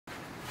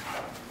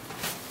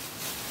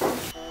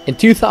In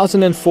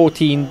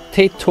 2014,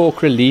 TED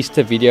Talk released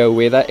a video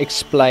where they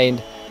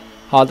explained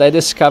how they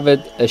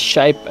discovered a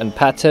shape and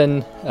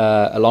pattern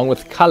along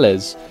with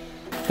colors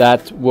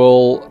that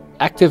will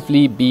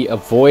actively be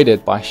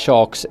avoided by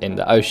sharks in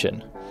the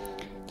ocean.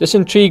 This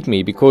intrigued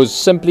me because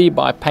simply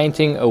by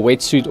painting a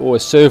wetsuit or a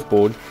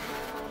surfboard,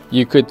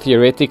 you could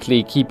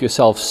theoretically keep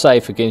yourself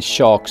safe against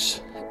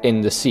sharks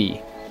in the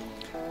sea.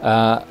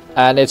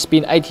 And it's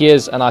been 8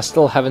 years and I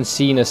still haven't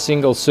seen a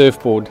single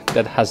surfboard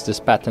that has this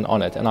pattern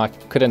on it, and I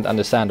couldn't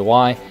understand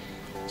why.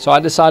 So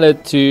I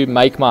decided to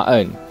make my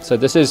own. So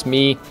this is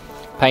me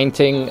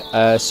painting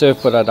a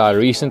surfboard that I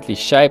recently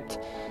shaped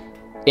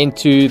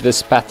into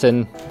this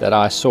pattern that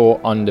I saw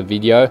on the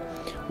video.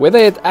 Whether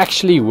it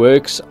actually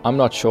works, I'm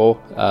not sure.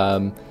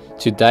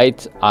 To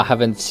date, I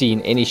haven't seen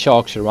any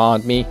sharks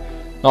around me.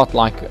 Not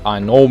like I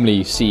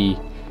normally see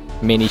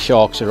many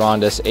sharks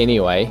around us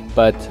anyway,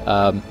 but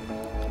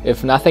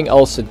if nothing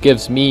else, it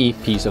gives me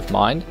peace of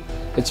mind.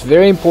 It's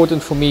very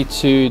important for me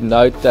to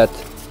note that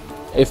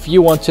if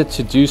you wanted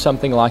to do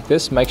something like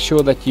this, make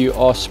sure that you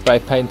are spray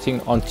painting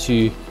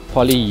onto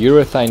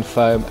polyurethane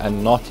foam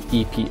and not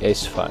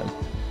EPS foam.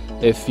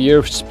 If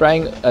you're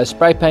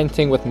spray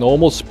painting with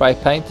normal spray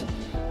paint,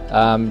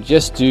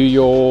 just do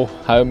your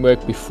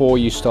homework before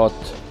you start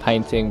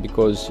painting,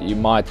 because you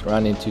might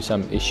run into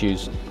some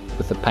issues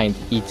with the paint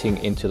eating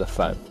into the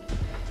foam.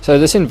 So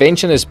this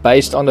invention is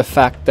based on the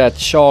fact that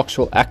sharks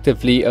will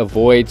actively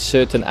avoid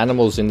certain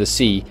animals in the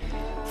sea.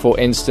 For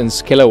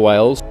instance, killer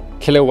whales.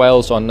 Killer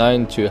whales are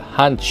known to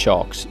hunt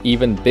sharks,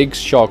 even big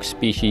shark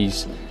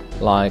species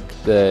like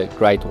the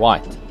great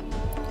white.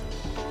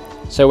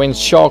 So when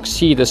sharks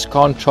see this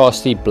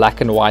contrasty black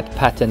and white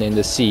pattern in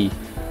the sea,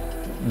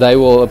 they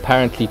will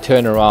apparently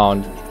turn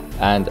around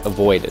and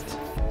avoid it.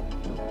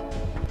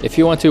 If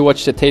you want to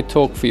watch the TED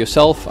Talk for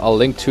yourself, I'll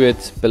link to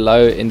it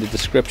below in the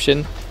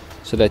description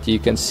so that you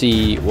can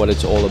see what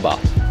it's all about.